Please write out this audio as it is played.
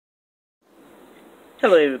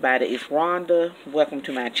Hello everybody, it's Rhonda. Welcome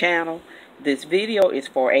to my channel. This video is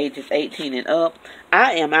for ages 18 and up.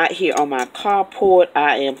 I am out here on my carport.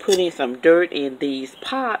 I am putting some dirt in these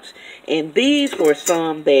pots. And these were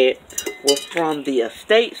some that were from the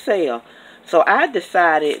estate sale. So I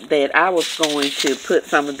decided that I was going to put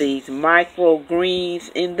some of these microgreens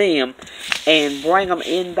in them and bring them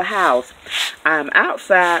in the house. I'm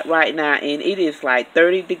outside right now and it is like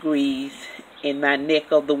 30 degrees in my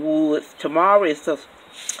neck of the woods. Tomorrow is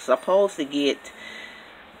supposed to get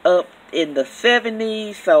up in the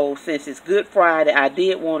 70s, so since it's Good Friday, I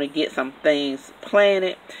did want to get some things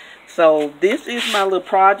planted. So this is my little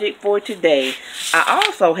project for today. I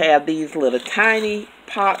also have these little tiny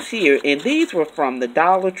pots here, and these were from the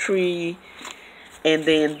Dollar Tree. And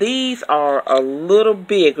then these are a little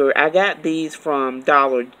bigger. I got these from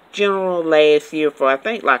Dollar General last year for I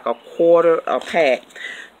think like $1/4 a pack.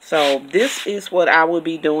 So this is what I will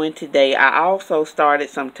be doing today. I also started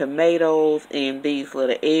some tomatoes in these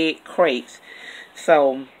little egg crates.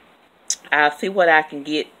 So I'll see what I can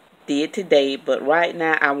did today. But right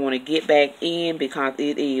now I want to get back in because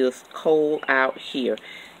it is cold out here.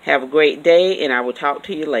 Have a great day and I will talk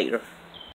to you later.